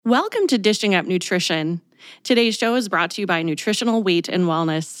Welcome to Dishing Up Nutrition. Today's show is brought to you by Nutritional Weight and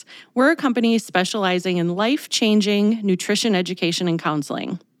Wellness. We're a company specializing in life-changing nutrition education and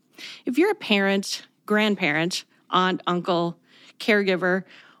counseling. If you're a parent, grandparent, aunt, uncle, caregiver,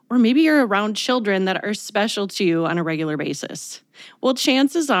 or maybe you're around children that are special to you on a regular basis, well,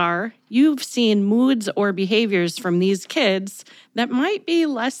 chances are you've seen moods or behaviors from these kids that might be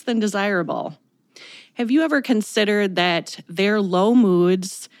less than desirable. Have you ever considered that their low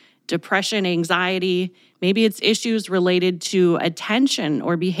moods, depression, anxiety, maybe it's issues related to attention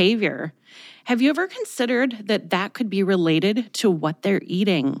or behavior? Have you ever considered that that could be related to what they're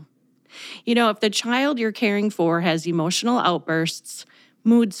eating? You know, if the child you're caring for has emotional outbursts,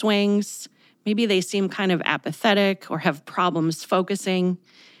 mood swings, maybe they seem kind of apathetic or have problems focusing,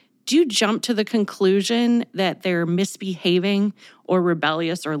 do you jump to the conclusion that they're misbehaving or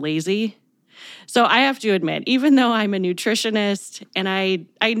rebellious or lazy? So I have to admit, even though I'm a nutritionist and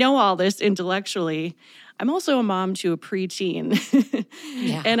I know all this intellectually, I'm also a mom to a preteen.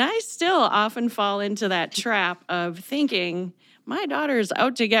 Yeah. And I still often fall into that trap of thinking, my daughter's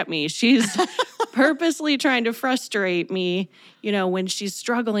out to get me. She's purposely trying to frustrate me, when she's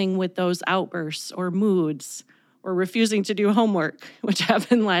struggling with those outbursts or moods or refusing to do homework, which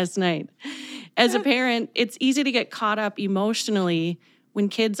happened last night. As a parent, it's easy to get caught up emotionally when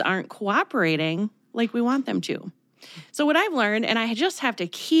kids aren't cooperating like we want them to. So what I've learned, and I just have to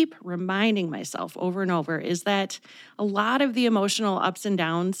keep reminding myself over and over, is that a lot of the emotional ups and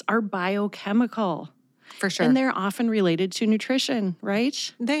downs are biochemical. For sure. And they're often related to nutrition,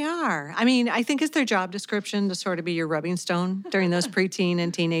 right? They are. I mean, I think it's their job description to sort of be your rubbing stone during those preteen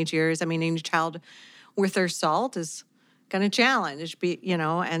and teenage years. I mean, any child with their salt is going to challenge,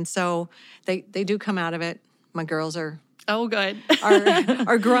 and so they do come out of it. My girls are good.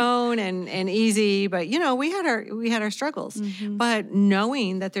 are grown and easy, but we had our struggles. Mm-hmm. But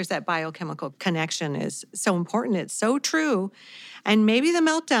knowing that there's that biochemical connection is so important. It's so true. And maybe the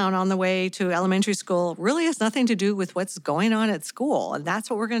meltdown on the way to elementary school really has nothing to do with what's going on at school, and that's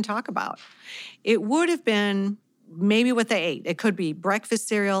what we're going to talk about. It would have been maybe what they ate. It could be breakfast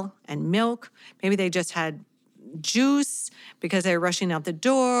cereal and milk. Maybe they just had juice because they're rushing out the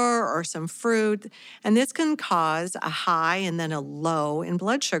door, or some fruit. And this can cause a high and then a low in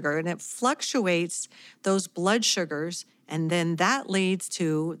blood sugar, and it fluctuates those blood sugars, and then that leads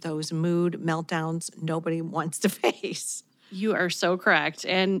to those mood meltdowns nobody wants to face. You are so correct.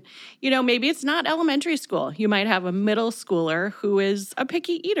 And, maybe it's not elementary school. You might have a middle schooler who is a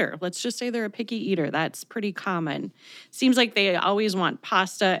picky eater. Let's just say they're a picky eater. That's pretty common. Seems like they always want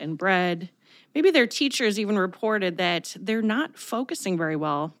pasta and bread. Maybe their teachers even reported that they're not focusing very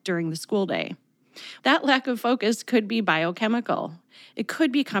well during the school day. That lack of focus could be biochemical. It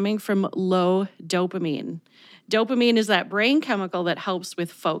could be coming from low dopamine. Dopamine is that brain chemical that helps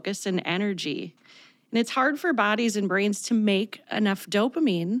with focus and energy. And it's hard for bodies and brains to make enough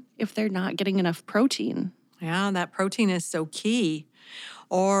dopamine if they're not getting enough protein. Yeah, that protein is so key.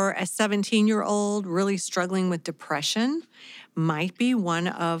 Or a 17-year-old really struggling with depression might be one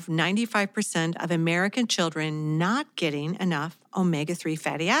of 95% of American children not getting enough omega-3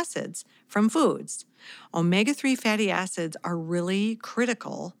 fatty acids from foods. Omega-3 fatty acids are really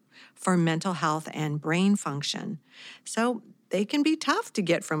critical for mental health and brain function. So they can be tough to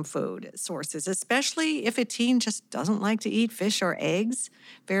get from food sources, especially if a teen just doesn't like to eat fish or eggs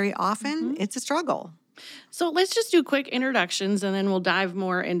very often. It's a struggle. So let's just do quick introductions, and then we'll dive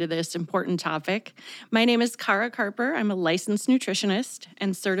more into this important topic. My name is Cara Carper. I'm a licensed nutritionist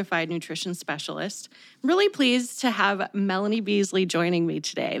and certified nutrition specialist. I'm really pleased to have Melanie Beasley joining me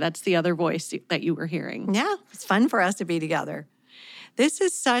today. That's the other voice that you were hearing. Yeah, it's fun for us to be together. This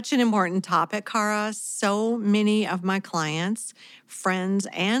is such an important topic, Cara. So many of my clients, friends,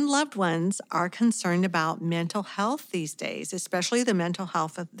 and loved ones are concerned about mental health these days, especially the mental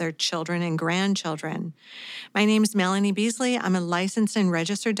health of their children and grandchildren. My name is Melanie Beasley. I'm a licensed and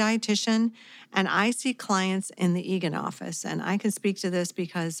registered dietitian, and I see clients in the Egan office. And I can speak to this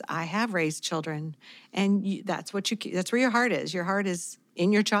because I have raised children, and that's where your heart is. Your heart is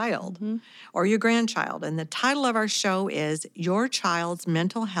in your child or your grandchild. And the title of our show is Your Child's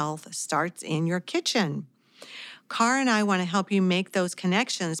Mental Health Starts in Your Kitchen. Cara and I want to help you make those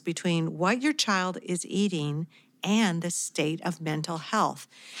connections between what your child is eating and the state of mental health.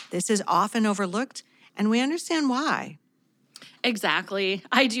 This is often overlooked, and we understand why. Exactly.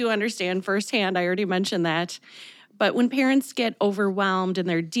 I do understand firsthand. I already mentioned that. But when parents get overwhelmed and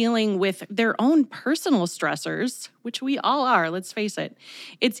they're dealing with their own personal stressors, which we all are, let's face it,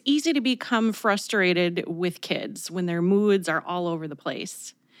 it's easy to become frustrated with kids when their moods are all over the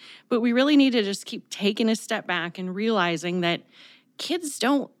place. But we really need to just keep taking a step back and realizing that kids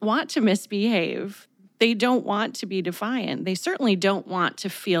don't want to misbehave. They don't want to be defiant. They certainly don't want to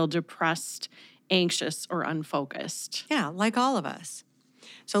feel depressed, anxious, or unfocused. Yeah, like all of us.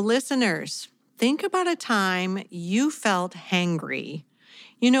 So listeners, think about a time you felt hangry.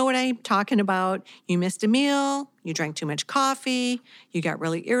 You know what I'm talking about? You missed a meal, you drank too much coffee, you got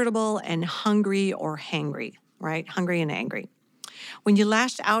really irritable and hungry or hangry, right? Hungry and angry. When you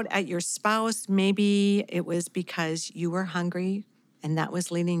lashed out at your spouse, maybe it was because you were hungry and that was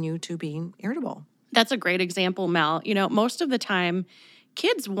leading you to being irritable. That's a great example, Mel. Most of the time,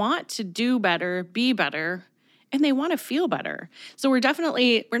 kids want to do better, be better, and they want to feel better. So we're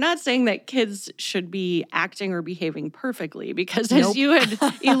not saying that kids should be acting or behaving perfectly, because as you had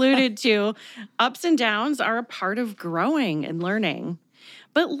alluded to, ups and downs are a part of growing and learning.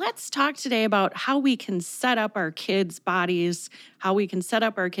 But let's talk today about how we can set up our kids' bodies, how we can set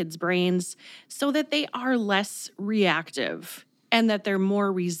up our kids' brains so that they are less reactive and that they're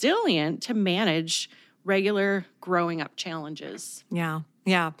more resilient to manage regular growing up challenges. Yeah.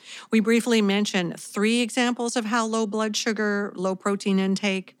 We briefly mentioned 3 examples of how low blood sugar, low protein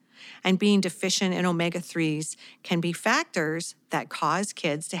intake, and being deficient in omega-3s can be factors that cause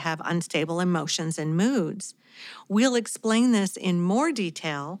kids to have unstable emotions and moods. We'll explain this in more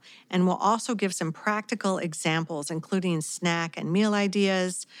detail, and we'll also give some practical examples, including snack and meal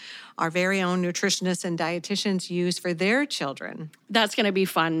ideas our very own nutritionists and dietitians use for their children. That's going to be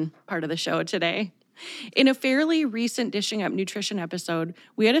fun part of the show today. In a fairly recent Dishing Up Nutrition episode,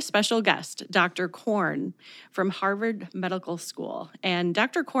 we had a special guest, Dr. Korn from Harvard Medical School. And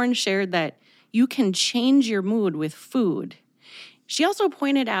Dr. Korn shared that you can change your mood with food. She also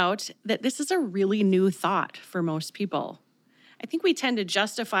pointed out that this is a really new thought for most people. I think we tend to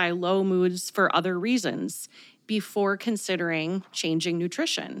justify low moods for other reasons before considering changing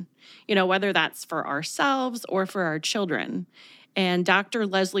nutrition, whether that's for ourselves or for our children. And Dr.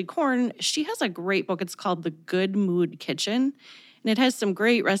 Leslie Korn, she has a great book. It's called The Good Mood Kitchen, and it has some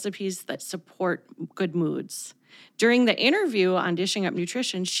great recipes that support good moods. During the interview on Dishing Up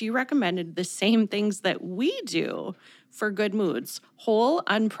Nutrition, she recommended the same things that we do for good moods: whole,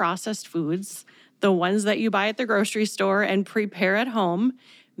 unprocessed foods, the ones that you buy at the grocery store and prepare at home,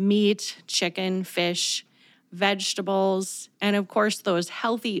 meat, chicken, fish, vegetables, and of course, those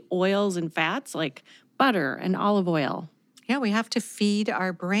healthy oils and fats like butter and olive oil. Yeah, we have to feed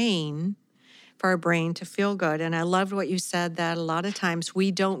our brain for our brain to feel good. And I loved what you said, that a lot of times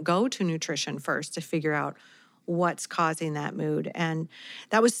we don't go to nutrition first to figure out what's causing that mood. And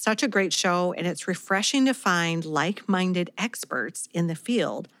that was such a great show, and it's refreshing to find like-minded experts in the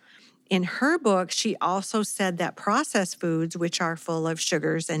field. In her book, she also said that processed foods, which are full of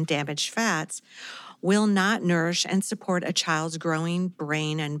sugars and damaged fats, will not nourish and support a child's growing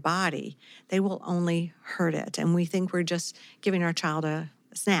brain and body. They will only hurt it. And we think we're just giving our child a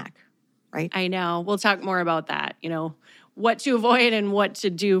snack, right? I know. We'll talk more about that, what to avoid and what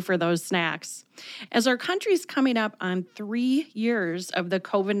to do for those snacks. As our country's coming up on 3 years of the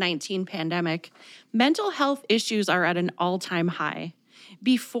COVID-19 pandemic, mental health issues are at an all-time high.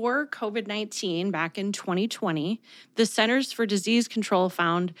 Before COVID-19, back in 2020, the Centers for Disease Control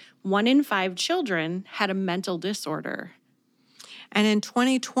found 1 in 5 children had a mental disorder. And in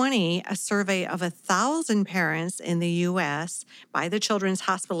 2020, a survey of 1,000 parents in the U.S. by the Children's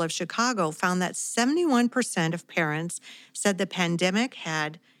Hospital of Chicago found that 71% of parents said the pandemic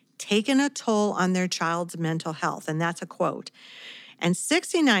had taken a toll on their child's mental health. And that's a quote. And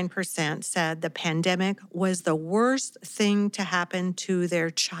 69% said the pandemic was the worst thing to happen to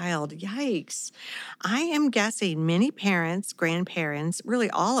their child. Yikes. I am guessing many parents, grandparents, really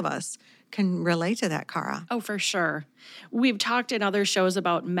all of us can relate to that, Cara. Oh, for sure. We've talked in other shows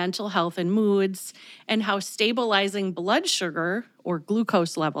about mental health and moods and how stabilizing blood sugar or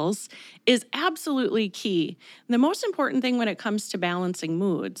glucose levels is absolutely key. The most important thing when it comes to balancing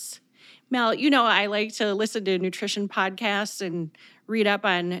moods. Mel, I like to listen to nutrition podcasts and read up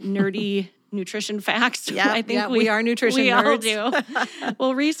on nerdy nutrition facts. Yeah, I think we are nutrition nerds. We all do.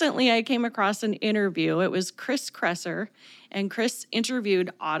 Well, recently I came across an interview. It was Chris Kresser, and Chris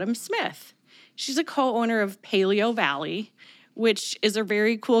interviewed Autumn Smith. She's a co-owner of Paleo Valley, which is a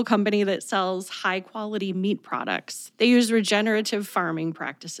very cool company that sells high-quality meat products. They use regenerative farming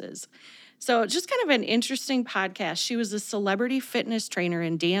practices. So just kind of an interesting podcast. She was a celebrity fitness trainer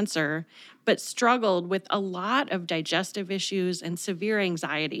and dancer, but struggled with a lot of digestive issues and severe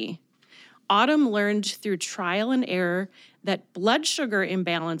anxiety. Autumn learned through trial and error that blood sugar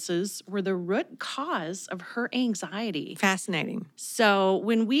imbalances were the root cause of her anxiety. Fascinating. So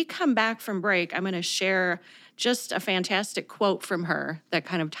when we come back from break, I'm going to share just a fantastic quote from her that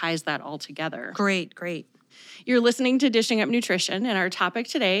kind of ties that all together. Great. You're listening to Dishing Up Nutrition, and our topic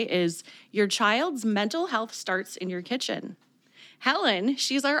today is your child's mental health starts in your kitchen. Helen,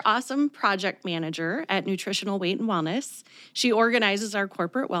 she's our awesome project manager at Nutritional Weight and Wellness. She organizes our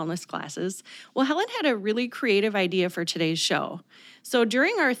corporate wellness classes. Well, Helen had a really creative idea for today's show. So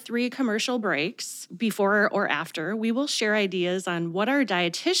during our 3 commercial breaks, before or after, we will share ideas on what our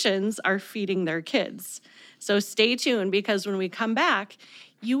dietitians are feeding their kids. So stay tuned, because when we come back,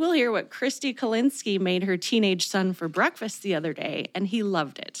 you will hear what Christy Kalinsky made her teenage son for breakfast the other day, and he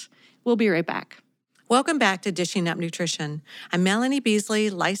loved it. We'll be right back. Welcome back to Dishing Up Nutrition. I'm Melanie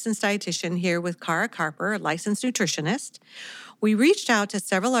Beasley, licensed dietitian, here with Cara Carper, licensed nutritionist. We reached out to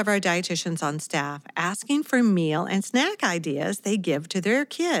several of our dietitians on staff asking for meal and snack ideas they give to their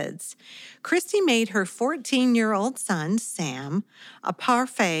kids. Christy made her 14-year-old son, Sam, a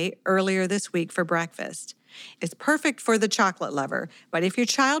parfait earlier this week for breakfast. It's perfect for the chocolate lover, but if your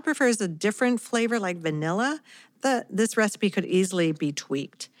child prefers a different flavor like vanilla, this recipe could easily be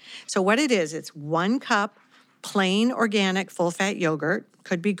tweaked. So what it is, it's 1 cup plain organic full-fat yogurt.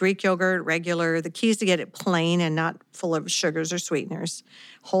 Could be Greek yogurt, regular. The key is to get it plain and not full of sugars or sweeteners.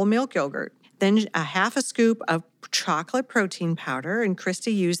 Whole milk yogurt. Then a half a scoop of chocolate protein powder, and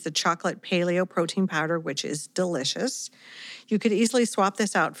Christy used the chocolate paleo protein powder, which is delicious. You could easily swap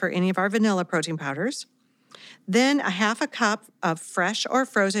this out for any of our vanilla protein powders. Then a half a cup of fresh or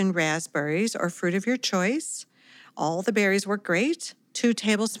frozen raspberries or fruit of your choice. All the berries work great. 2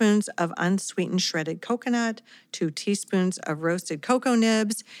 tablespoons of unsweetened shredded coconut, 2 teaspoons of roasted cocoa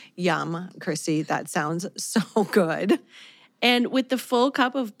nibs. Yum, Chrissy, that sounds so good. And with the full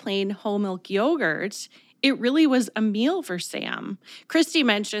cup of plain whole milk yogurt, it really was a meal for Sam. Christy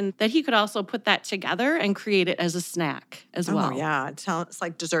mentioned that he could also put that together and create it as a snack as well. Oh, yeah. It sounds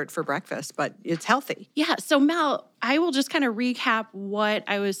like dessert for breakfast, but it's healthy. Yeah. So, Mel, I will just kind of recap what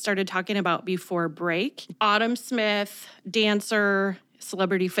I started talking about before break. Autumn Smith, dancer,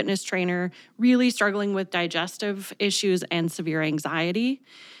 celebrity fitness trainer, really struggling with digestive issues and severe anxiety.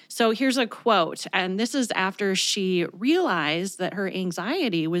 So here's a quote, and this is after she realized that her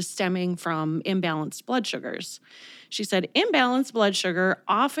anxiety was stemming from imbalanced blood sugars. She said, imbalanced blood sugar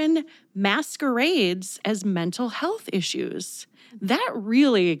often masquerades as mental health issues. That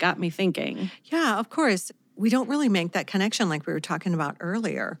really got me thinking. Yeah, of course. We don't really make that connection like we were talking about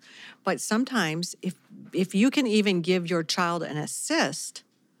earlier. But sometimes if you can even give your child an assist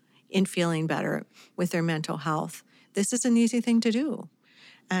in feeling better with their mental health, this is an easy thing to do.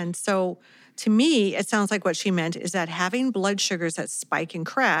 And so to me, it sounds like what she meant is that having blood sugars that spike and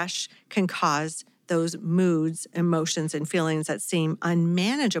crash can cause those moods, emotions, and feelings that seem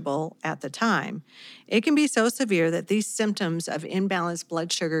unmanageable at the time. It can be so severe that these symptoms of imbalanced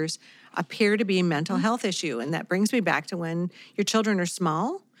blood sugars appear to be a mental health issue. And that brings me back to when your children are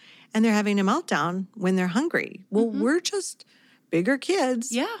small and they're having a meltdown when they're hungry. Well, we're just bigger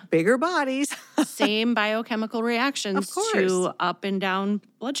kids, bigger bodies. Same biochemical reactions to up and down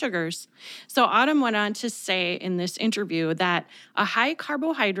blood sugars. So Autumn went on to say in this interview that a high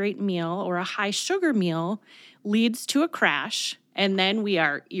carbohydrate meal or a high sugar meal leads to a crash, and then we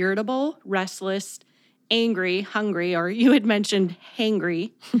are irritable, restless, angry, hungry, or you had mentioned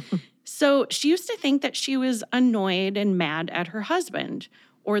hangry. So she used to think that she was annoyed and mad at her husband,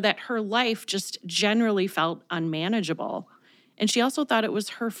 or that her life just generally felt unmanageable. And she also thought it was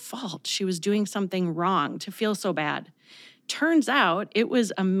her fault. She was doing something wrong to feel so bad. Turns out it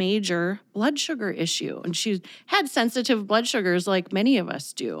was a major blood sugar issue. And she had sensitive blood sugars like many of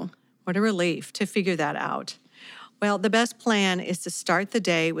us do. What a relief to figure that out. Well, the best plan is to start the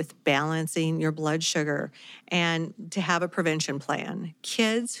day with balancing your blood sugar and to have a prevention plan.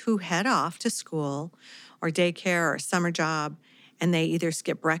 Kids who head off to school or daycare or summer job, and they either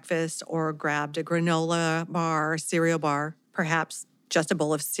skip breakfast or grabbed a granola bar, cereal bar, perhaps just a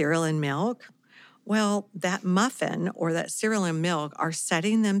bowl of cereal and milk, well, that muffin or that cereal and milk are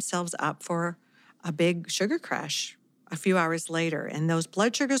setting themselves up for a big sugar crash a few hours later, and those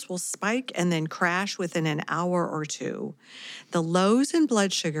blood sugars will spike and then crash within an hour or 2. The lows in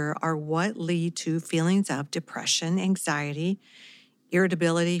blood sugar are what lead to feelings of depression, anxiety,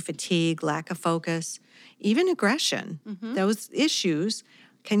 irritability, fatigue, lack of focus, even aggression. Those issues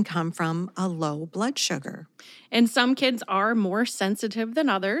can come from a low blood sugar. And some kids are more sensitive than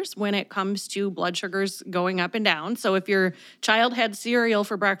others when it comes to blood sugars going up and down. So if your child had cereal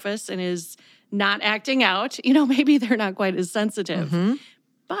for breakfast and is not acting out, maybe they're not quite as sensitive.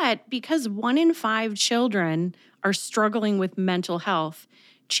 But because 1 in 5 children are struggling with mental health,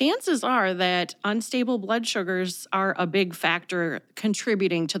 chances are that unstable blood sugars are a big factor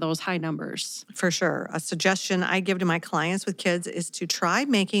contributing to those high numbers. For sure. A suggestion I give to my clients with kids is to try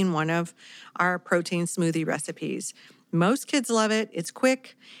making one of our protein smoothie recipes. Most kids love it. It's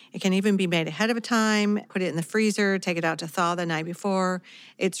quick. It can even be made ahead of time. Put it in the freezer, take it out to thaw the night before.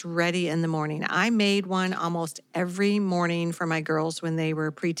 It's ready in the morning. I made one almost every morning for my girls when they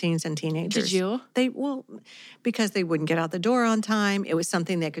were preteens and teenagers. Did you? Because they wouldn't get out the door on time. It was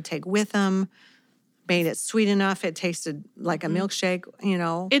something they could take with them. Made it sweet enough. It tasted like a milkshake,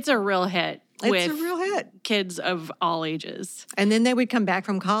 It's a real hit. It's a real hit. Kids of all ages. And then they would come back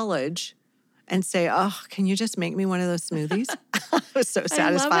from college and say, "Oh, can you just make me one of those smoothies?" I was so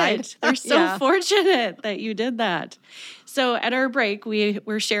satisfied. I love it. They're so fortunate that you did that. So at our break, we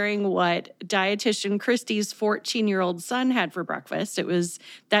were sharing what dietitian Christy's 14-year-old son had for breakfast. It was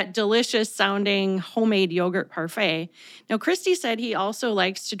that delicious sounding homemade yogurt parfait. Now, Christy said he also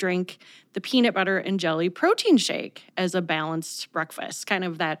likes to drink the peanut butter and jelly protein shake as a balanced breakfast, kind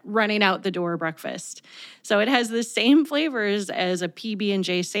of that running out the door breakfast. So it has the same flavors as a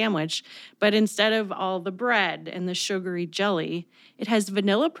PB&J sandwich, but instead of all the bread and the sugary jelly, it has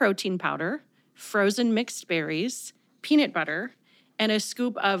vanilla protein powder, frozen mixed berries, peanut butter, and a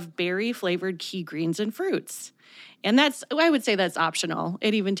scoop of berry-flavored key greens and fruits. And I would say that's optional.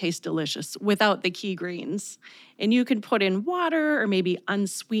 It even tastes delicious without the key greens. And you can put in water or maybe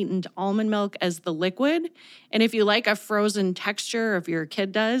unsweetened almond milk as the liquid. And if you like a frozen texture, if your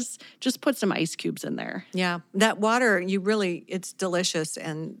kid does, just put some ice cubes in there. Yeah, that water, it's delicious.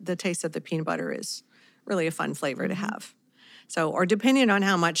 And the taste of the peanut butter is really a fun flavor to have. So, or depending on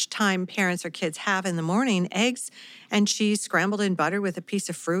how much time parents or kids have in the morning, eggs and cheese scrambled in butter with a piece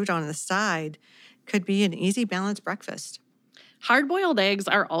of fruit on the side could be an easy, balanced breakfast. Hard-boiled eggs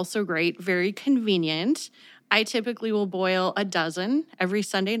are also great, very convenient. I typically will boil a dozen every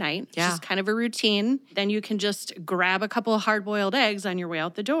Sunday night. It's just kind of a routine. Then you can just grab a couple of hard-boiled eggs on your way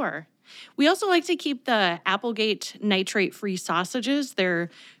out the door. We also like to keep the Applegate nitrate-free sausages. They're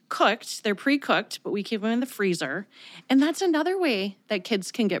cooked, they're pre-cooked, but we keep them in the freezer. And that's another way that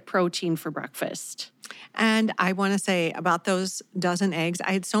kids can get protein for breakfast. And I want to say about those dozen eggs,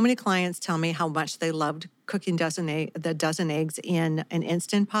 I had so many clients tell me how much they loved cooking the dozen eggs in an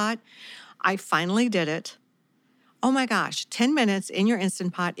Instant Pot. I finally did it. Oh my gosh, 10 minutes in your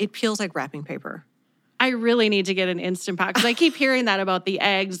Instant Pot, it peels like wrapping paper. I really need to get an Instant Pot because I keep hearing that about the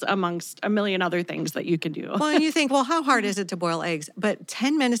eggs amongst a million other things that you can do. Well, and you think, well, how hard is it to boil eggs? But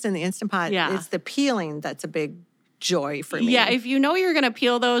 10 minutes in the Instant Pot, it's the peeling that's a big joy for me. Yeah, if you know you're going to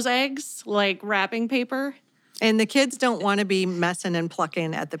peel those eggs like wrapping paper. And the kids don't want to be messing and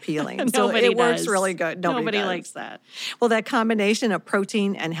plucking at the peeling. So Nobody it works does. really good. Nobody likes that. Well, that combination of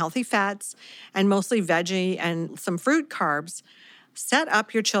protein and healthy fats and mostly veggie and some fruit carbs set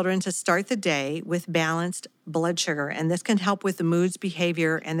up your children to start the day with balanced blood sugar. And this can help with the moods,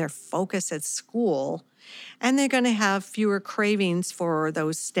 behavior, and their focus at school. And they're going to have fewer cravings for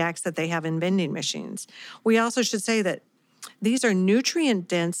those snacks that they have in vending machines. We also should say that these are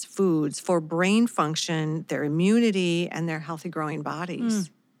nutrient-dense foods for brain function, their immunity, and their healthy growing bodies.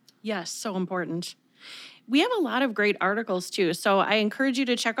 Yes, so important. We have a lot of great articles too, so I encourage you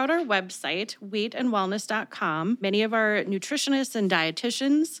to check out our website, weightandwellness.com. Many of our nutritionists and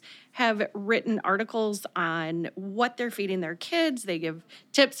dietitians have written articles on what they're feeding their kids. They give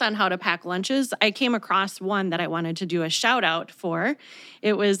tips on how to pack lunches. I came across one that I wanted to do a shout out for.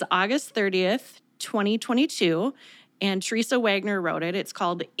 It was August 30th, 2022, and Teresa Wagner wrote it. It's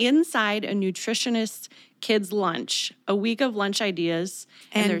called Inside a Nutritionist's Kid's Lunch, a week of lunch ideas.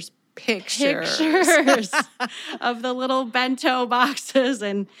 And there's pictures of the little bento boxes.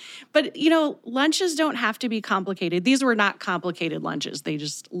 But lunches don't have to be complicated. These were not complicated lunches. They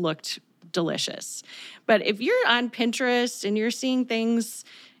just looked delicious. But if you're on Pinterest and you're seeing things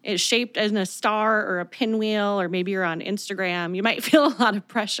shaped as a star or a pinwheel, or maybe you're on Instagram, you might feel a lot of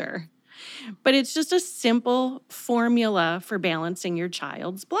pressure. But it's just a simple formula for balancing your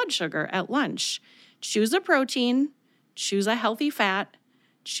child's blood sugar at lunch. Choose a protein, choose a healthy fat,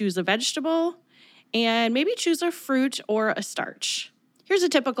 choose a vegetable, and maybe choose a fruit or a starch. Here's a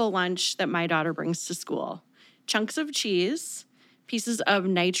typical lunch that my daughter brings to school. Chunks of cheese, pieces of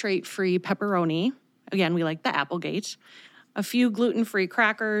nitrate-free pepperoni. Again, we like the Applegate. A few gluten-free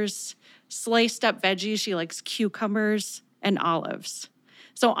crackers, sliced up veggies. She likes cucumbers and olives.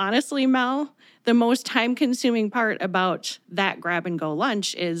 So honestly, Mel, the most time-consuming part about that grab-and-go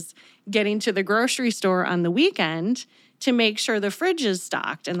lunch is getting to the grocery store on the weekend to make sure the fridge is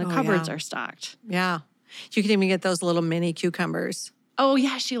stocked and the cupboards are stocked. Yeah. You can even get those little mini cucumbers. Oh,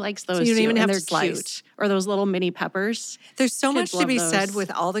 yeah, she likes those So you don't too, even and have to they're slice. cute. Or those little mini peppers. There's so Kids much to love be said those.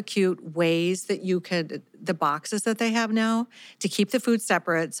 with all the cute ways that you could, the boxes that they have now to keep the food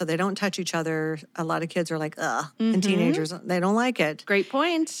separate so they don't touch each other. A lot of kids are like, ugh, and teenagers, they don't like it. Great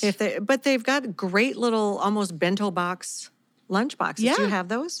point. But they've got great little almost bento box lunch boxes. Do you Yeah. have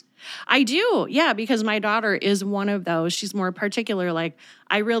those? I do, yeah, because my daughter is one of those. She's more particular. Like,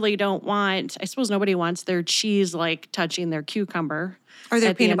 I really don't want, I suppose nobody wants their cheese like touching their cucumber. Or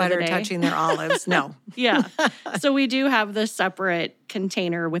their at the peanut end of the butter day. touching their olives? No. Yeah. So we do have the separate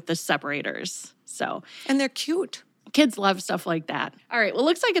container with the separators. So And they're cute. kids love stuff like that. All right. Well,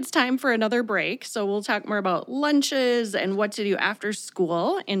 looks like it's time for another break. So we'll talk more about lunches and what to do after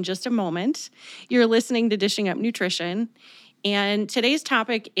school in just a moment. You're listening to Dishing Up Nutrition. And today's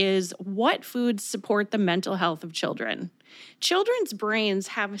topic is what foods support the mental health of children. Children's brains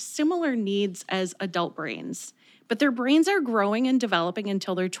have similar needs as adult brains, but their brains are growing and developing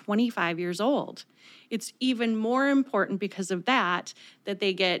until they're 25 years old. It's even more important because of that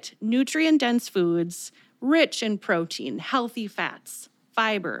they get nutrient-dense foods, rich in protein, healthy fats,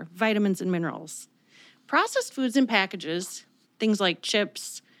 fiber, vitamins, and minerals. Processed foods and packages, things like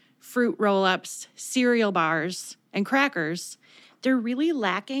chips, fruit roll-ups, cereal bars, and crackers, they're really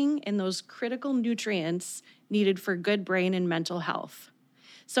lacking in those critical nutrients needed for good brain and mental health.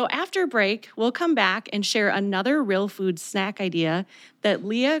 So after break, we'll come back and share another real food snack idea that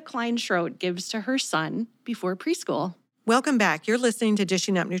Leah Kleinschrodt gives to her son before preschool. Welcome back. You're listening to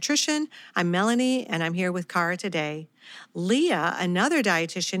Dishing Up Nutrition. I'm Melanie, and I'm here with Cara today. Leah, another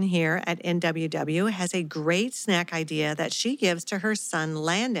dietitian here at NWW, has a great snack idea that she gives to her son,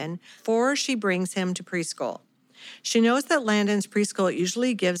 Landon, before she brings him to preschool. She knows that Landon's preschool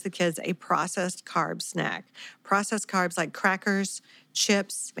usually gives the kids a processed carb snack. Processed carbs like crackers,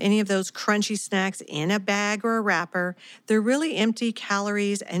 chips, any of those crunchy snacks in a bag or a wrapper. They're really empty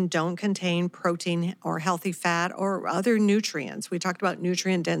calories and don't contain protein or healthy fat or other nutrients. We talked about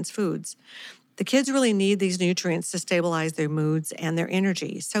nutrient-dense foods. The kids really need these nutrients to stabilize their moods and their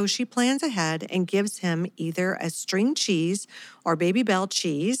energy. So she plans ahead and gives him either a string cheese or Baby Bell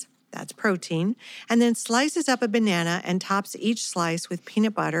cheese, that's protein, and then slices up a banana and tops each slice with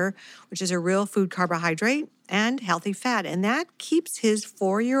peanut butter, which is a real food carbohydrate, and healthy fat. And that keeps his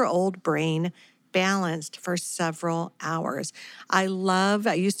 4-year-old brain balanced for several hours. I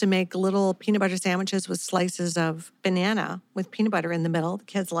used to make little peanut butter sandwiches with slices of banana with peanut butter in the middle. The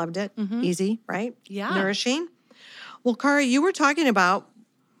kids loved it. Easy, right? Yeah. Nourishing. Well, Cara, you were talking about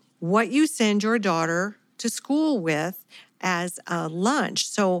what you send your daughter to school with as a lunch.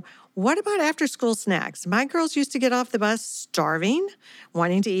 So what about after-school snacks? My girls used to get off the bus starving,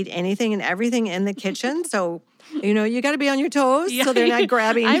 wanting to eat anything and everything in the kitchen. So, you got to be on your toes so they're not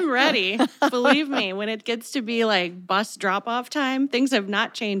grabbing. I'm ready. Believe me, when it gets to be like bus drop-off time, things have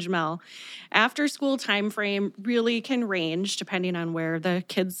not changed, Mel. After school time frame really can range depending on where the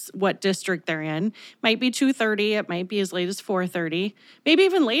kids, what district they're in. Might be 2:30, it might be as late as 4:30, maybe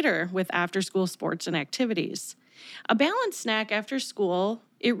even later with after-school sports and activities. A balanced snack after school,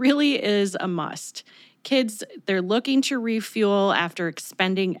 it really is a must. Kids, they're looking to refuel after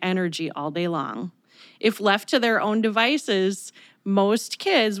expending energy all day long. If left to their own devices, most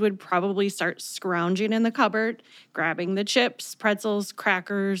kids would probably start scrounging in the cupboard, grabbing the chips, pretzels,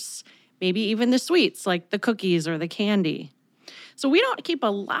 crackers, maybe even the sweets like the cookies or the candy. So we don't keep a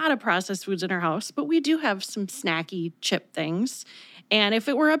lot of processed foods in our house, but we do have some snacky chip things. And if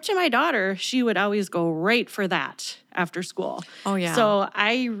it were up to my daughter, she would always go right for that after school. Oh, yeah. So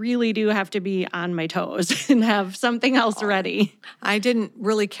I really do have to be on my toes and have something else ready. I didn't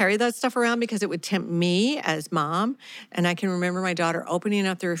really carry that stuff around because it would tempt me as mom. And I can remember my daughter opening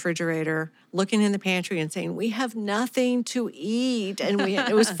up the refrigerator, looking in the pantry and saying, we have nothing to eat. And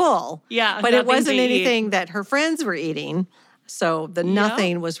it was full. Yeah, but it nothing wasn't to eat. anything that her friends were eating. So the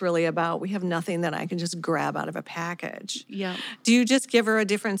nothing was really about, we have nothing that I can just grab out of a package. Yeah. Do you just give her a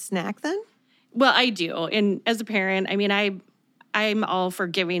different snack then? Well, I do. And as a parent, I mean, I'm all for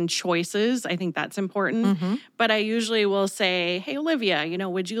giving choices. I think that's important. But I usually will say, hey, Olivia,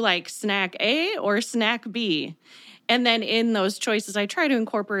 would you like snack A or snack B? And then in those choices, I try to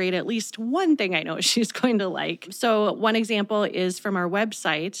incorporate at least one thing I know she's going to like. So one example is from our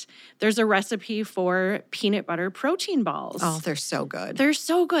website. There's a recipe for peanut butter protein balls. Oh, they're so good. They're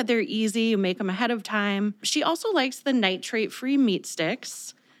so good. They're easy. You make them ahead of time. She also likes the nitrate-free meat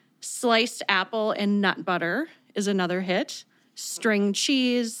sticks. Sliced apple and nut butter is another hit. String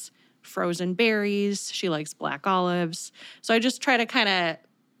cheese, frozen berries. She likes black olives. So I just try to kind of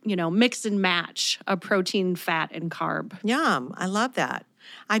mix and match a protein, fat, and carb. Yum. I love that.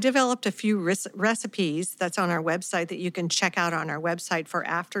 I developed a few recipes that's on our website that you can check out on our website for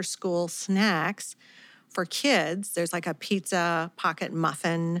after-school snacks for kids. There's like a pizza pocket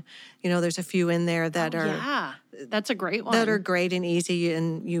muffin. There's a few in there that Yeah, that's a great one. that are great and easy,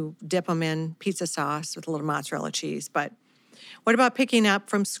 and you dip them in pizza sauce with a little mozzarella cheese. But what about picking up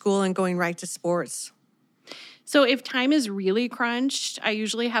from school and going right to sports? So if time is really crunched, I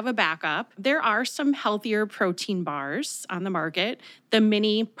usually have a backup. There are some healthier protein bars on the market. The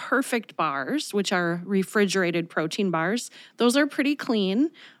mini perfect bars, which are refrigerated protein bars, those are pretty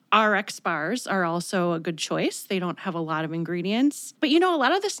clean. RX bars are also a good choice. They don't have a lot of ingredients. But a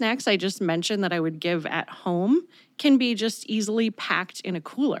lot of the snacks I just mentioned that I would give at home can be just easily packed in a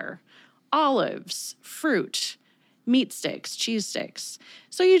cooler. Olives, fruit, meat sticks, cheese sticks.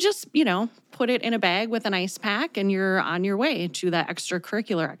 So you just, put it in a bag with an ice pack and you're on your way to the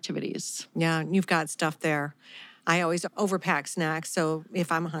extracurricular activities. Yeah, you've got stuff there. I always overpack snacks, so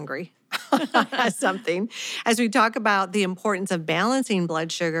if I'm hungry, I have something. As we talk about the importance of balancing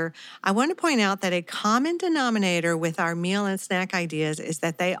blood sugar, I want to point out that a common denominator with our meal and snack ideas is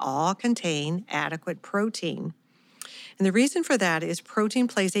that they all contain adequate protein. And the reason for that is protein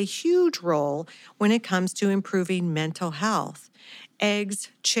plays a huge role when it comes to improving mental health. Eggs,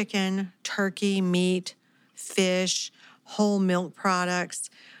 chicken, turkey, meat, fish, whole milk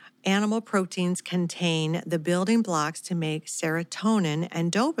products, animal proteins contain the building blocks to make serotonin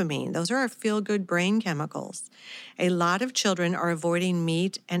and dopamine. Those are our feel-good brain chemicals. A lot of children are avoiding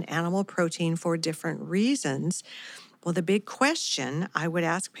meat and animal protein for different reasons. Well, the big question I would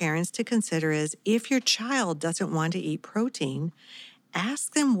ask parents to consider is if your child doesn't want to eat protein,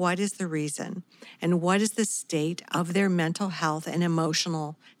 ask them what is the reason and what is the state of their mental health and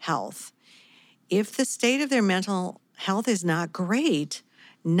emotional health. If the state of their mental health is not great,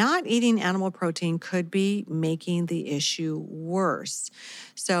 not eating animal protein could be making the issue worse.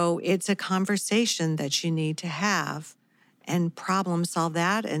 So it's a conversation that you need to have and problem solve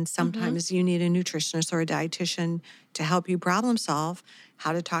that. And sometimes you need a nutritionist or a dietitian to help you problem solve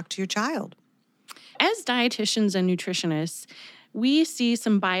how to talk to your child. As dietitians and nutritionists, we see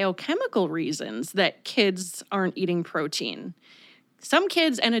some biochemical reasons that kids aren't eating protein. Some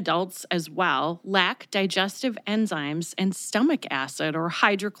kids and adults as well lack digestive enzymes and stomach acid or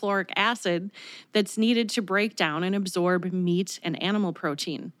hydrochloric acid that's needed to break down and absorb meat and animal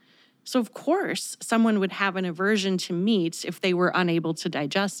protein. So, of course, someone would have an aversion to meat if they were unable to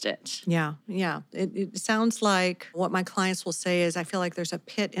digest it. Yeah. It sounds like what my clients will say is, I feel like there's a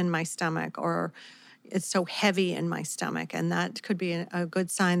pit in my stomach, or it's so heavy in my stomach, and that could be a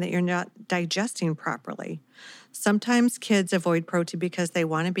good sign that you're not digesting properly. Sometimes kids avoid protein because they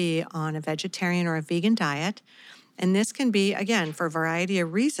want to be on a vegetarian or a vegan diet, and this can be, again, for a variety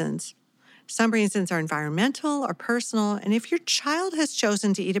of reasons. Some reasons are environmental or personal, and if your child has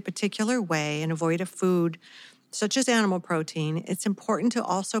chosen to eat a particular way and avoid a food such as animal protein, it's important to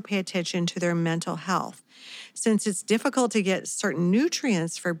also pay attention to their mental health. Since it's difficult to get certain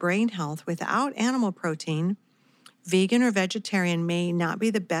nutrients for brain health without animal protein, vegan or vegetarian may not be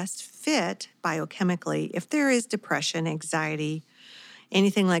the best fit biochemically if there is depression, anxiety,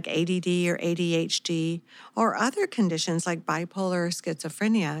 anything like ADD or ADHD, or other conditions like bipolar or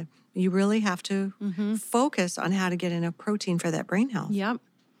schizophrenia. You really have to focus on how to get enough protein for that brain health. Yep.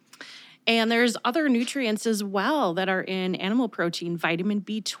 And there's other nutrients as well that are in animal protein: vitamin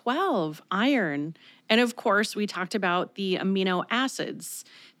B12, iron. And of course, we talked about the amino acids,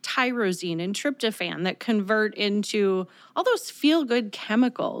 tyrosine and tryptophan, that convert into all those feel-good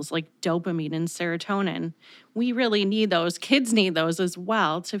chemicals like dopamine and serotonin. We really need those. Kids need those as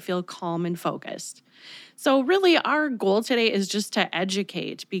well to feel calm and focused. So really, our goal today is just to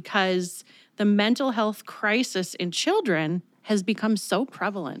educate, because the mental health crisis in children has become so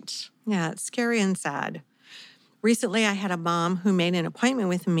prevalent. Yeah, it's scary and sad. Recently, I had a mom who made an appointment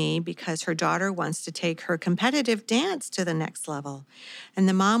with me because her daughter wants to take her competitive dance to the next level. And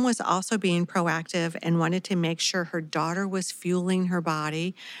the mom was also being proactive and wanted to make sure her daughter was fueling her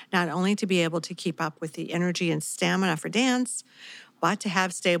body, not only to be able to keep up with the energy and stamina for dance, but to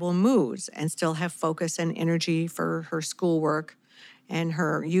have stable moods and still have focus and energy for her schoolwork and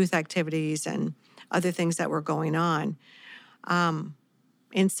her youth activities and other things that were going on.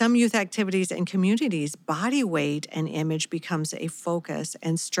 In some youth activities and communities, body weight and image becomes a focus,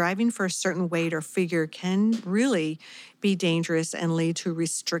 and striving for a certain weight or figure can really be dangerous and lead to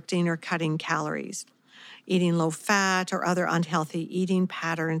restricting or cutting calories, eating low fat, or other unhealthy eating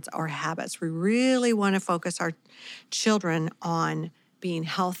patterns or habits. We really want to focus our children on being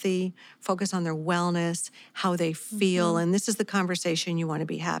healthy, focus on their wellness, how they feel. And this is the conversation you want to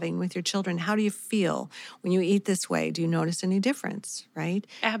be having with your children. How do you feel when you eat this way? Do you notice any difference, right?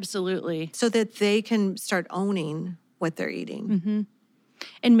 Absolutely. So that they can start owning what they're eating.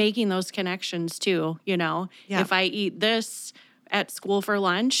 And making those connections too, Yeah. If I eat this at school for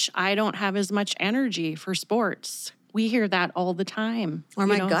lunch, I don't have as much energy for sports. We hear that all the time. Or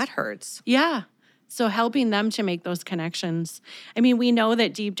my gut hurts. Yeah. So helping them to make those connections. I mean, we know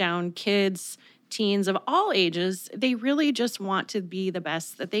that deep down, kids, teens of all ages, they really just want to be the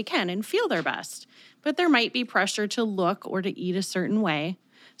best that they can and feel their best. But there might be pressure to look or to eat a certain way.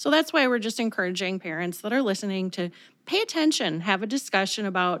 So that's why we're just encouraging parents that are listening to pay attention, have a discussion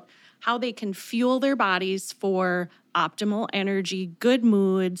about how they can fuel their bodies for optimal energy, good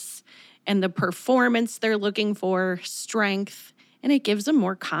moods, and the performance they're looking for, strength, and it gives them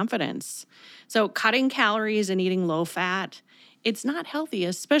more confidence. So cutting calories and eating low fat, it's not healthy,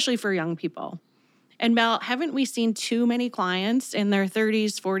 especially for young people. And Mel, haven't we seen too many clients in their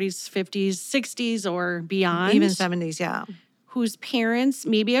 30s, 40s, 50s, 60s, or beyond? Even 70s, yeah. Whose parents,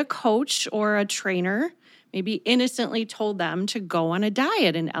 maybe a coach or a trainer, maybe innocently told them to go on a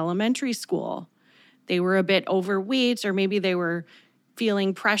diet in elementary school. They were a bit overweight, or maybe they were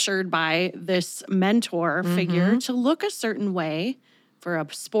feeling pressured by this mentor figure to look a certain way for a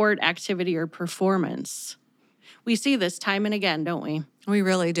sport, activity, or performance. We see this time and again, don't we? We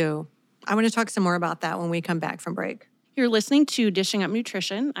really do. I want to talk some more about that when we come back from break. You're listening to Dishing Up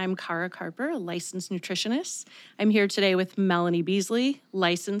Nutrition. I'm Cara Carper, a licensed nutritionist. I'm here today with Melanie Beasley,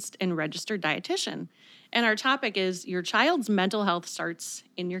 licensed and registered dietitian. And our topic is your child's mental health starts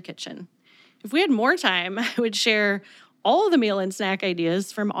in your kitchen. If we had more time, I would share all of the meal and snack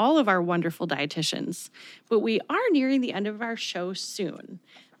ideas from all of our wonderful dietitians. But we are nearing the end of our show soon.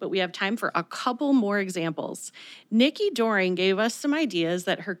 But we have time for a couple more examples. Nikki Doring gave us some ideas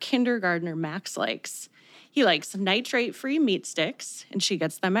that her kindergartner Max likes. He likes nitrate-free meat sticks, and she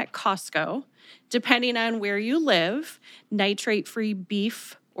gets them at Costco. Depending on where you live, nitrate-free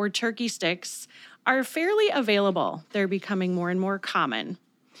beef or turkey sticks are fairly available. They're becoming more and more common.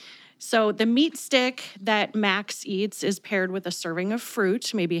 So the meat stick that Max eats is paired with a serving of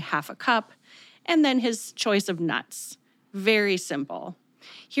fruit, maybe half a cup, and then his choice of nuts. Very simple.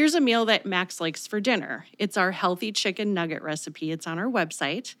 Here's a meal that Max likes for dinner. It's our healthy chicken nugget recipe. It's on our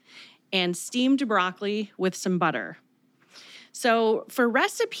website. And steamed broccoli with some butter. So for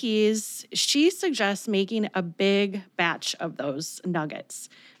recipes, she suggests making a big batch of those nuggets.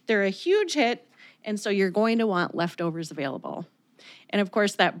 They're a huge hit, and so you're going to want leftovers available. And of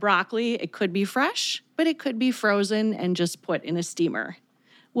course, that broccoli, it could be fresh, but it could be frozen and just put in a steamer.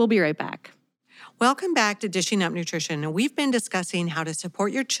 We'll be right back. Welcome back to Dishing Up Nutrition. We've been discussing how to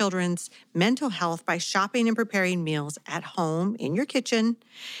support your children's mental health by shopping and preparing meals at home in your kitchen.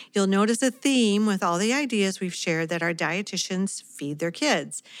 You'll notice a theme with all the ideas we've shared that our dietitians feed their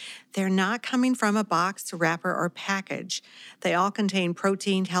kids. They're not coming from a box, wrapper, or package. They all contain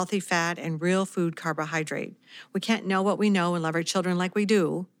protein, healthy fat, and real food carbohydrate. We can't know what we know and love our children like we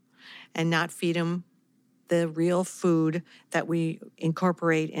do and not feed them the real food that we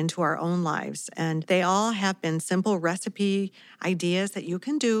incorporate into our own lives. And they all have been simple recipe ideas that you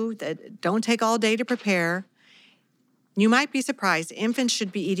can do that don't take all day to prepare. You might be surprised. Infants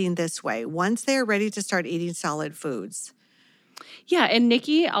should be eating this way once they are ready to start eating solid foods. Yeah, and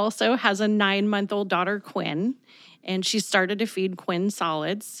Nikki also has a 9-month-old daughter, Quinn, and she started to feed Quinn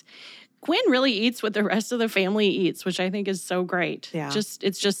solids. Quinn really eats what the rest of the family eats, which I think is so great. Yeah.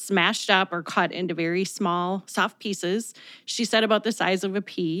 It's just smashed up or cut into very small, soft pieces. She said about the size of a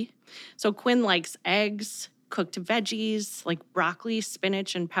pea. So Quinn likes eggs, cooked veggies like broccoli,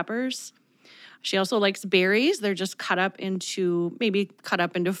 spinach, and peppers. She also likes berries. They're just cut up into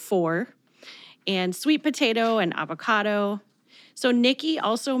 4. And sweet potato and avocado. So Nikki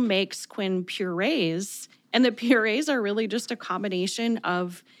also makes Quinn purees. And the purees are really just a combination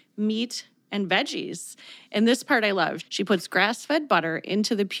of meat and veggies. And this part I love. She puts grass-fed butter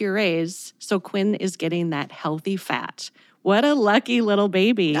into the purees, so Quinn is getting that healthy fat. What a lucky little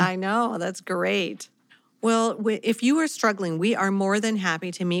baby. I know. That's great. Well, if you are struggling, we are more than happy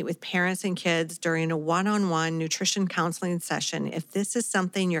to meet with parents and kids during a one-on-one nutrition counseling session. If this is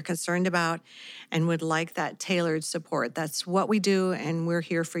something you're concerned about and would like that tailored support, that's what we do, and we're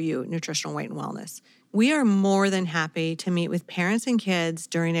here for you, Nutritional Weight and Wellness. We are more than happy to meet with parents and kids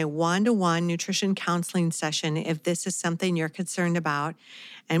during a one-to-one nutrition counseling session if this is something you're concerned about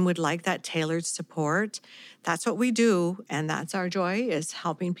and would like that tailored support. That's what we do, and that's our joy, is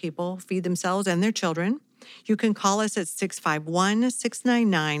helping people feed themselves and their children. You can call us at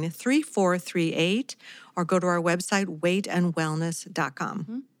 651-699-3438 or go to our website,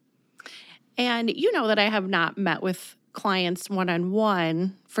 weightandwellness.com. And you know that I have not met with clients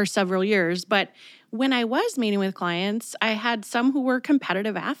one-on-one for several years, but when I was meeting with clients, I had some who were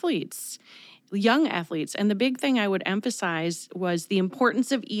competitive athletes, young athletes. And the big thing I would emphasize was the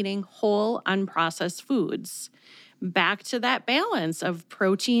importance of eating whole, unprocessed foods. Back to that balance of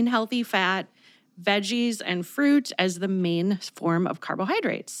protein, healthy fat, veggies, and fruit as the main form of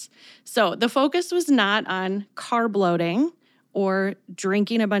carbohydrates. So the focus was not on carb loading or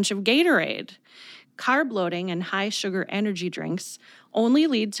drinking a bunch of Gatorade. Carb loading and high sugar energy drinks only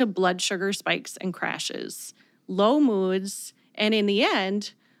lead to blood sugar spikes and crashes, low moods, and in the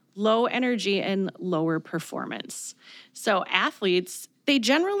end, low energy and lower performance. So athletes, they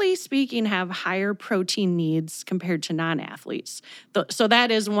generally speaking have higher protein needs compared to non-athletes. So that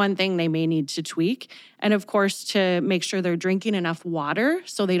is one thing they may need to tweak. And of course, to make sure they're drinking enough water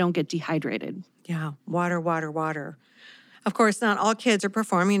so they don't get dehydrated. Yeah, water. Of course, not all kids are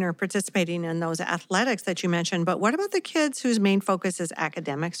performing or participating in those athletics that you mentioned, but what about the kids whose main focus is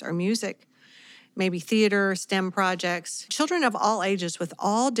academics or music? Maybe theater, STEM projects. Children of all ages with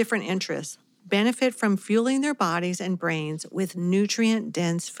all different interests benefit from fueling their bodies and brains with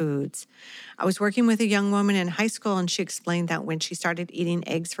nutrient-dense foods. I was working with a young woman in high school, and she explained that when she started eating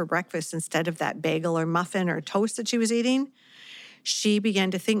eggs for breakfast instead of that bagel or muffin or toast that she was eating, she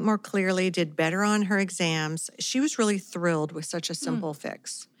began to think more clearly, did better on her exams. She was really thrilled with such a simple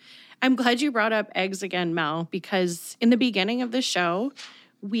fix. I'm glad you brought up eggs again, Mel, because in the beginning of the show,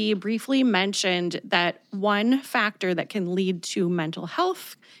 we briefly mentioned that one factor that can lead to mental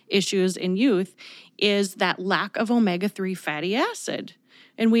health issues in youth is that lack of omega-3 fatty acid.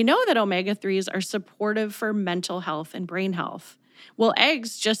 And we know that omega-3s are supportive for mental health and brain health. Well,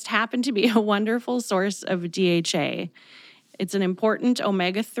 eggs just happen to be a wonderful source of DHA. It's an important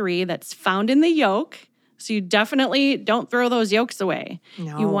omega-3 that's found in the yolk, so you definitely don't throw those yolks away.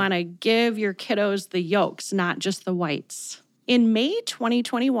 No. You want to give your kiddos the yolks, not just the whites. In May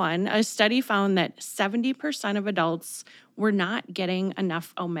 2021, a study found that 70% of adults were not getting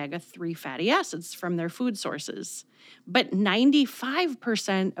enough omega-3 fatty acids from their food sources, but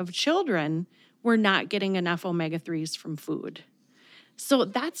 95% of children were not getting enough omega-3s from food. So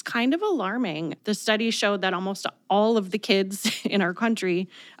that's kind of alarming. The study showed that almost all of the kids in our country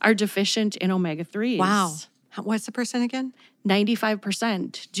are deficient in omega-3s. Wow. What's the percent again?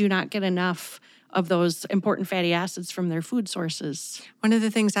 95% do not get enough of those important fatty acids from their food sources. One of the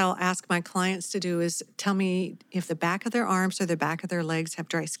things I'll ask my clients to do is tell me if the back of their arms or the back of their legs have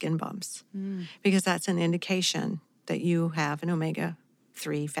dry skin bumps, because that's an indication that you have an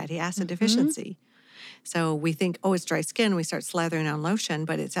omega-3 fatty acid deficiency. So we think, oh, it's dry skin. We start slathering on lotion,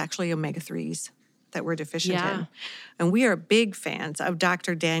 but it's actually omega-3s that we're deficient in. And we are big fans of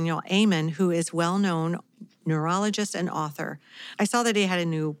Dr. Daniel Amen, who is well-known neurologist and author. I saw that he had a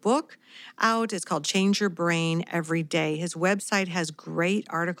new book out. It's called Change Your Brain Every Day. His website has great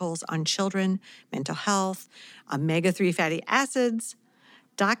articles on children, mental health, omega-3 fatty acids.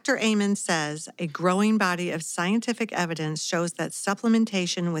 Dr. Amen says a growing body of scientific evidence shows that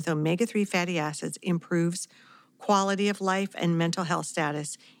supplementation with omega-3 fatty acids improves quality of life and mental health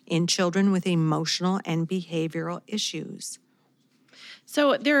status in children with emotional and behavioral issues.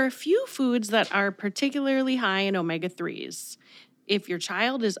 So there are a few foods that are particularly high in omega-3s. If your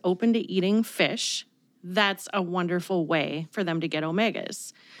child is open to eating fish, that's a wonderful way for them to get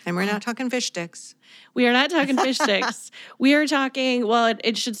omegas. And we're not talking fish sticks. We are not talking fish sticks. We are talking, well,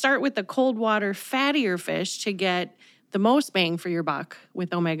 it should start with the cold water, fattier fish to get the most bang for your buck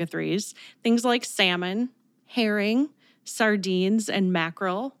with omega-3s. Things like salmon, herring, sardines, and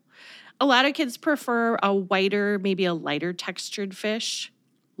mackerel. A lot of kids prefer a whiter, maybe a lighter textured fish,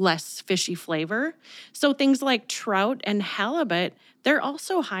 less fishy flavor. So things like trout and halibut, they're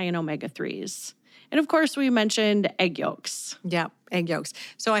also high in omega-3s. And of course, we mentioned egg yolks. Yeah, egg yolks.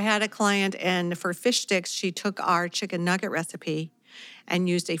 So I had a client, and for fish sticks, she took our chicken nugget recipe and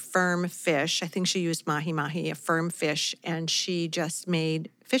used a firm fish. I think she used mahi-mahi, a firm fish, and she just made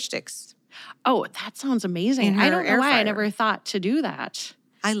fish sticks. Oh, that sounds amazing. I don't know why I never thought to do that.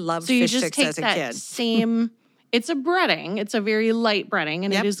 I loved fish sticks as a kid. So you just take that same, it's a breading. It's a very light breading,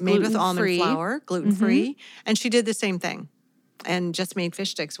 and it is gluten-free. Made with almond flour, gluten-free. And she did the same thing and just made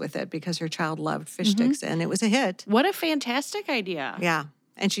fish sticks with it because her child loved fish sticks, and it was a hit. What a fantastic idea. Yeah.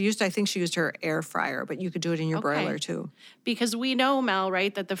 And I think she used her air fryer, but you could do it in your broiler too. Because we know, Mel,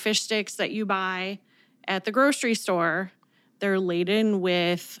 right, that the fish sticks that you buy at the grocery store, they're laden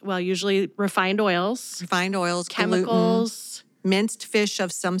with, usually refined oils, gluten, chemicals, minced fish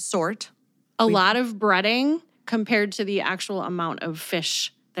of some sort. A lot of breading compared to the actual amount of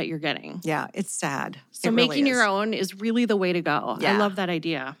fish that you're getting. Yeah, it's sad. So making your own is really the way to go. Yeah. I love that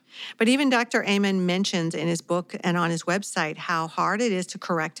idea. But even Dr. Amen mentions in his book and on his website how hard it is to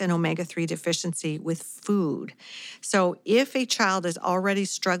correct an omega-3 deficiency with food. So if a child is already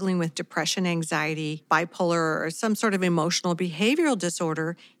struggling with depression, anxiety, bipolar, or some sort of emotional behavioral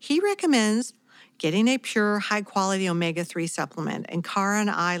disorder, he recommends getting a pure, high-quality omega-3 supplement. And Cara and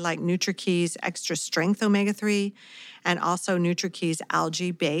I like NutriKey's Extra Strength Omega-3 and also NutriKey's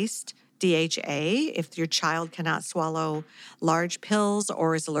algae-based DHA. If your child cannot swallow large pills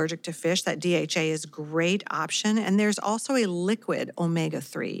or is allergic to fish, that DHA is a great option. And there's also a liquid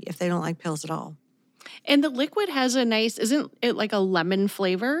omega-3 if they don't like pills at all. And the liquid has isn't it like a lemon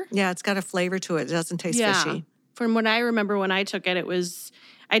flavor? Yeah, it's got a flavor to it. It doesn't taste fishy. From what I remember when I took it,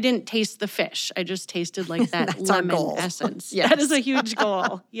 I didn't taste the fish. I just tasted like that lemon essence. Yes. That is a huge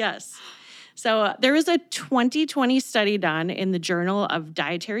goal. Yes. So there was a 2020 study done in the Journal of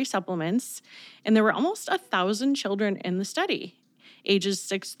Dietary Supplements, and there were almost 1,000 children in the study, ages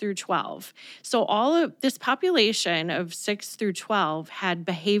 6 through 12. So all of this population of 6 through 12 had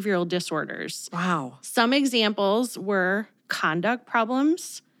behavioral disorders. Wow. Some examples were conduct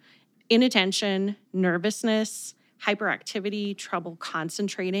problems, inattention, nervousness, hyperactivity, trouble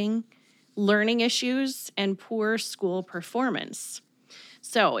concentrating, learning issues, and poor school performance.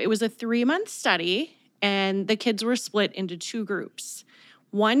 So it was a 3-month study, and the kids were split into 2 groups.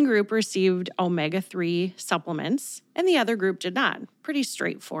 One group received omega-3 supplements, and the other group did not. Pretty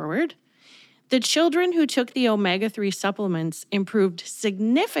straightforward. The children who took the omega-3 supplements improved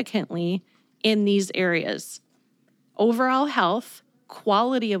significantly in these areas: overall health,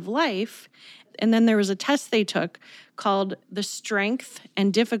 quality of life, and then there was a test they took called the Strength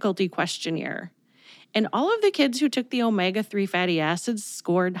and Difficulty Questionnaire. And all of the kids who took the omega-3 fatty acids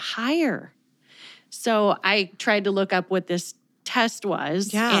scored higher. So I tried to look up what this test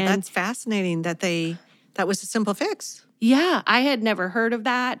was. Yeah, that's fascinating that was a simple fix. Yeah, I had never heard of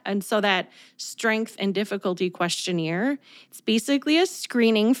that. And so that Strength and Difficulty Questionnaire, it's basically a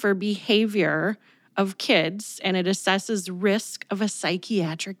screening for behavior of kids, and it assesses risk of a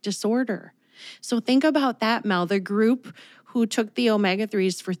psychiatric disorder. So think about that, Mel. The group who took the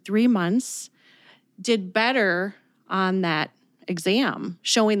omega-3s for 3 months did better on that exam,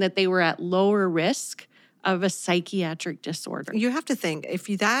 showing that they were at lower risk of a psychiatric disorder. You have to think, if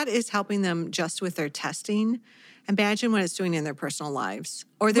that is helping them just with their testing, imagine what it's doing in their personal lives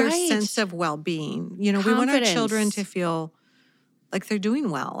or their sense of well-being. We want our children to feel like they're doing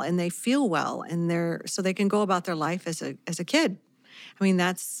well and they feel well and so they can go about their life as a kid. I mean,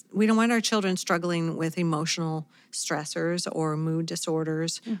 we don't want our children struggling with emotional stressors or mood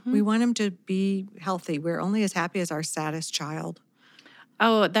disorders. Mm-hmm. We want them to be healthy. We're only as happy as our saddest child.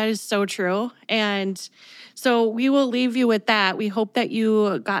 Oh, that is so true. And so we will leave you with that. We hope that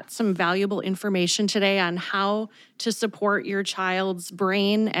you got some valuable information today on how to support your child's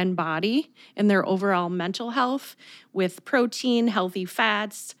brain and body and their overall mental health with protein, healthy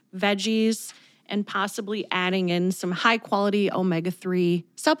fats, veggies, and possibly adding in some high-quality omega-3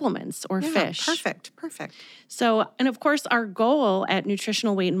 supplements or fish. Perfect. So, and of course, our goal at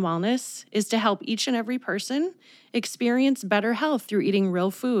Nutritional Weight and Wellness is to help each and every person experience better health through eating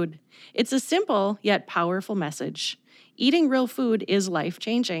real food. It's a simple yet powerful message. Eating real food is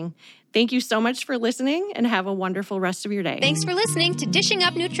life-changing. Thank you so much for listening and have a wonderful rest of your day. Thanks for listening to Dishing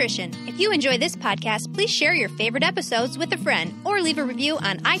Up Nutrition. If you enjoy this podcast, please share your favorite episodes with a friend or leave a review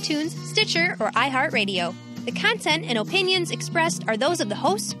on iTunes, Stitcher, or iHeartRadio. The content and opinions expressed are those of the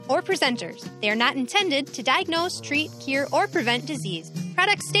hosts or presenters. They are not intended to diagnose, treat, cure, or prevent disease.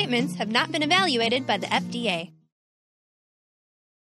 Product statements have not been evaluated by the FDA.